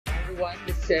everyone,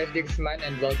 this is Dixman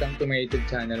and welcome to my YouTube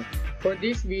channel. For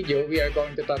this video, we are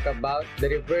going to talk about the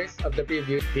reverse of the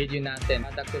previous video natin,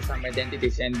 product to sum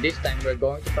identities, and this time we're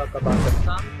going to talk about the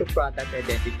sum to product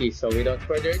identities. So without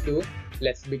further ado,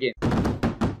 let's begin.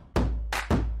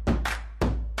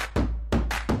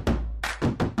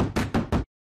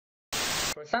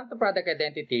 For sum to product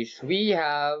identities, we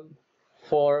have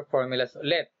four formulas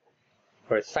ulit.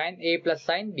 For sin A plus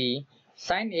sin B,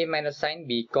 sin A minus sin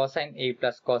B, cosine A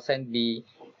plus cosine B,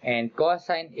 and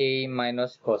cosine A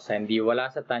minus cosine B. Wala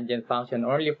sa tangent function,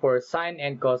 only for sine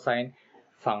and cosine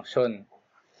function.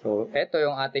 So, ito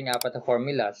yung ating apat na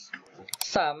formulas.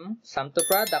 Sum to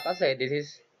product kasi this is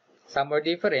sum or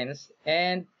difference,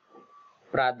 and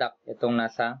product, itong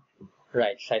nasa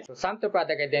right side. So, sum to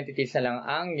product identities na lang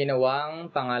ang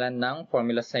ginawang pangalan ng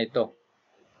formulas na ito.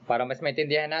 Para mas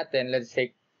maintindihan natin, let's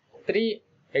take 3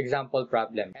 example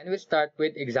problem. And we start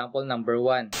with example number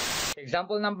 1.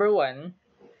 Example number 1,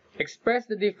 express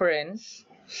the difference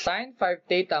sin 5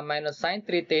 theta minus sin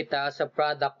 3 theta as a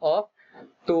product of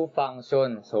two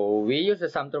functions. So we use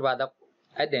the sum to product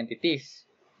identities.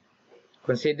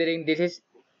 Considering this is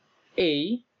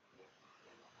A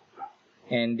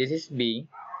and this is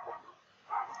B,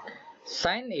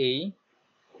 sin A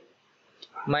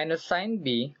minus sin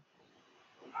B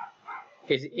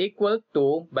is equal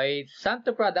to, by sum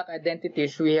to product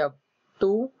identities, we have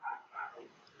 2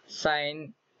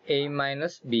 sin A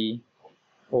minus B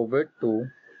over 2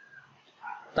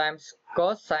 times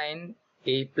cosine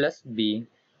A plus B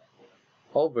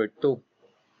over 2.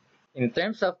 In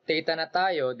terms of theta na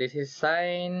tayo, this is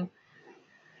sin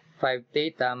 5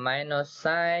 theta minus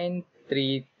sin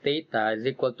 3 theta is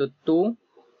equal to 2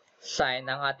 sin,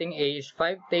 ang ating A is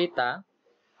 5 theta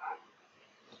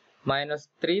minus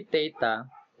 3 theta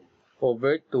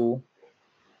over 2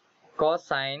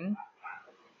 cosine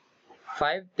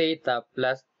 5 theta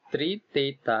plus 3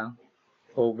 theta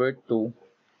over 2.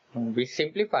 We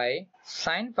simplify,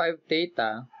 sin 5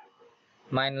 theta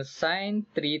minus sin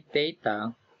 3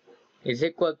 theta is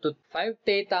equal to 5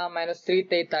 theta minus 3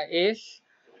 theta is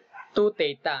 2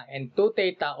 theta, and 2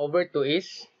 theta over 2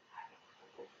 is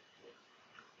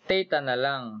theta na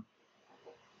lang.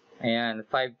 Ayan,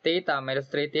 5 theta minus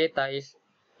 3 theta is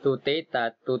 2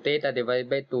 theta. 2 theta divided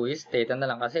by 2 is theta na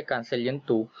lang kasi cancel yung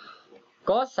 2.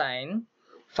 Cosine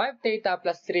 5 theta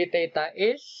plus 3 theta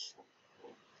is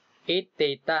 8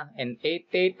 theta. And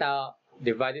 8 theta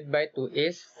divided by 2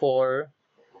 is 4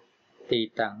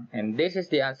 theta. And this is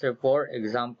the answer for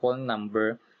example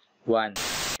number 1.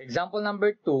 Example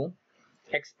number 2.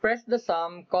 Express the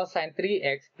sum cosine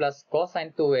 3x plus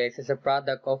cosine 2x as a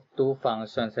product of two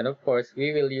functions. And of course,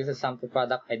 we will use the sum to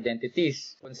product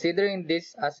identities. Considering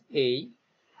this as A,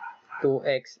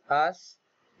 2x as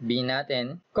B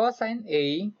natin, cosine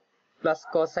A plus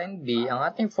cosine B, ang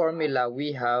ating formula,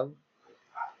 we have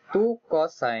 2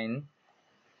 cosine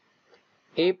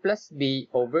A plus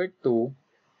B over 2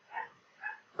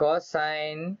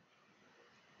 cosine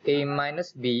A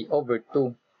minus B over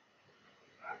 2.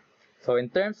 So,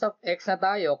 in terms of x na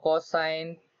tayo,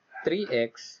 cosine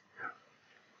 3x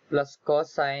plus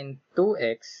cosine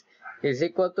 2x is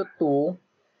equal to 2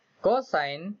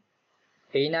 cosine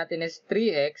A natin is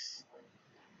 3x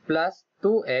plus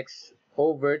 2x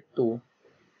over 2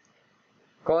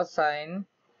 cosine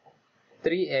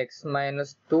 3x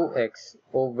minus 2x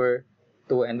over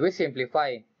 2. And we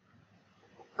simplify.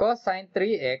 Cosine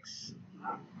 3x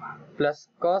plus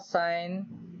cosine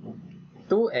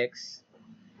 2x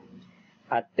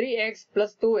at 3x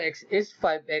plus 2x is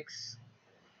 5x.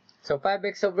 So,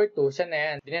 5x over 2, siya na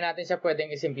yan. Hindi na natin siya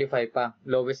pwedeng i-simplify pa.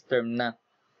 Lowest term na.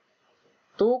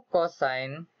 2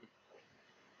 cosine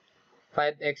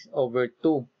 5x over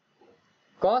 2.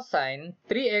 Cosine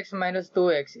 3x minus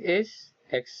 2x is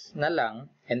x na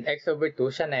lang. And x over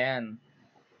 2, siya na yan.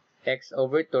 X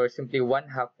over 2 is simply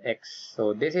 1/2 x.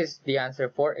 So, this is the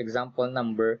answer for example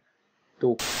number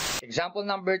 2. Example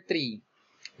number 3.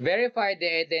 Verify the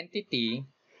identity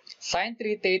sin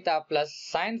 3 theta plus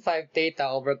sin 5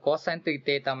 theta over cosine 3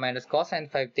 theta minus cosine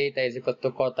 5 theta is equal to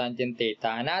cotangent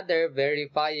theta. Another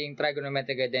verifying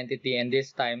trigonometric identity, and this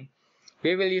time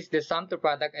we will use the sum to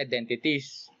product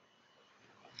identities.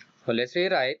 So let's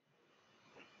rewrite.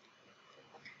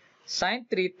 Sin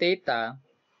 3 theta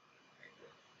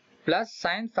plus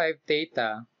sin 5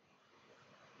 theta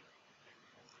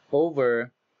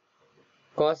over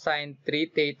cosine 3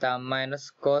 theta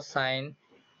minus cosine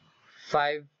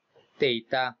 5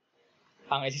 theta.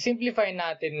 Ang isi-simplify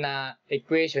natin na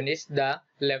equation is the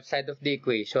left side of the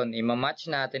equation. Ima-match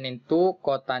natin into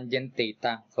cotangent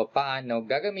theta. So, paano?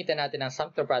 Gagamitan natin ang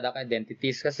sum to product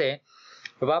identities kasi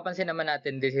mapapansin naman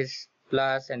natin this is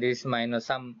plus and this is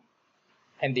minus. Some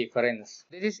and difference.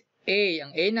 This is A.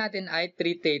 Ang A natin ay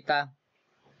 3 theta.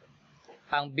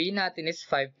 Ang B natin is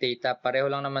 5 theta. Pareho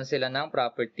lang naman sila ng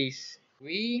properties.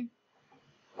 We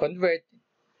convert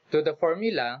to the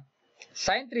formula.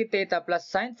 Sin 3 theta plus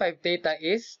sin 5 theta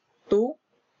is 2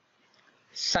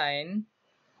 sin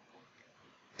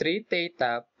 3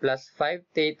 theta plus 5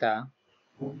 theta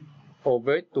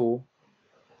over 2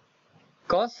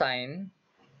 cosine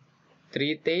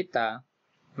 3 theta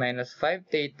minus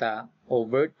 5 theta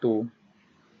over 2.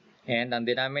 And ang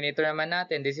denominator naman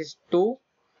natin, this is 2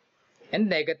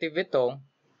 and negative ito.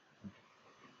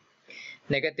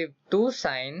 Negative 2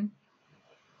 sin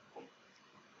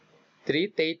 3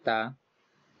 theta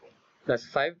plus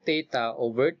 5 theta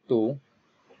over 2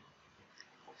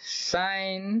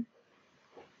 sin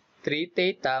 3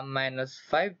 theta minus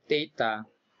 5 theta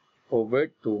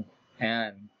over 2.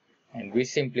 Ayan. And we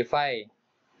simplify.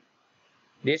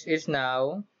 This is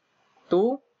now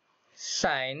 2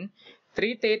 sin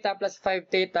 3 theta plus 5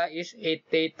 theta is 8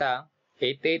 theta.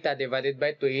 8 theta divided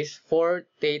by 2 is 4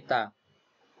 theta.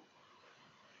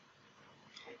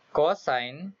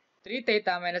 Cosine 3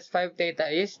 theta minus 5 theta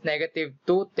is negative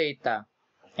 2 theta.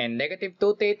 And negative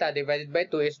 2 theta divided by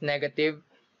 2 is negative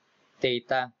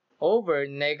theta. Over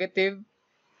negative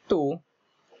 2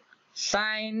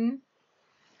 sin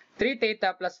 3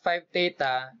 theta plus 5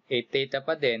 theta, 8 theta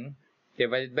pa din.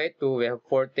 Divided by 2, we have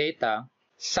 4 theta.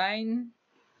 Sin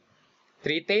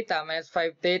 3 theta minus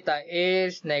 5 theta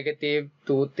is negative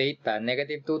 2 theta.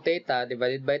 Negative 2 theta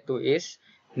divided by 2 is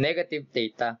negative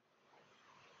theta.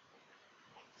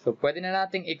 So, pwede na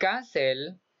nating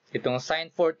i-cancel itong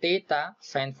sin 4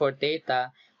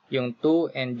 theta, yung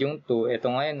 2 and yung 2. Ito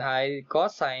ngayon ay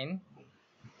cosine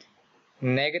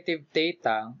negative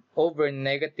theta over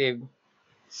negative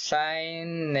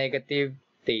sin negative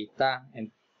theta.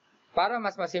 And para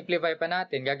mas ma-simplify pa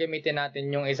natin, gagamitin natin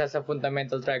yung isa sa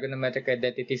fundamental trigonometric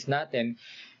identities natin,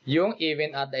 yung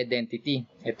even-odd identity.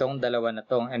 Itong dalawa na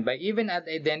to. And by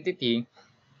even-odd identity,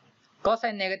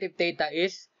 cosine negative theta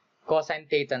is cosine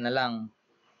theta na lang.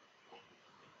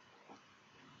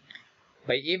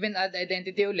 By even-odd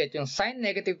identity ulit, yung sin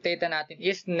negative theta natin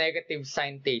is negative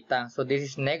sin theta. So, this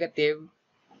is negative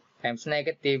times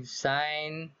negative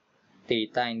sin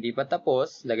theta. Hindi pa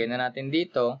tapos. Lagay na natin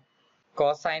dito.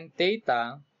 Cosine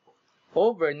theta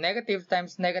over negative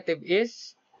times negative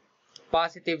is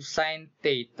positive sin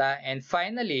theta. And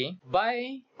finally,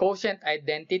 by quotient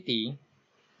identity,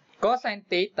 cosine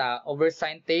theta over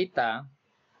sin theta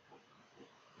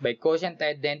by quotient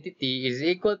identity is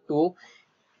equal to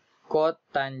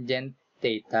cotangent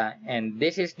theta. And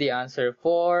this is the answer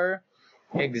for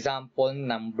example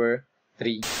number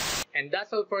 3. And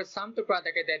that's all for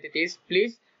SumToProduct Identities.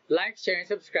 Please like, share, and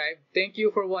subscribe. Thank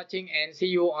you for watching and see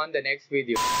you on the next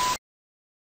video.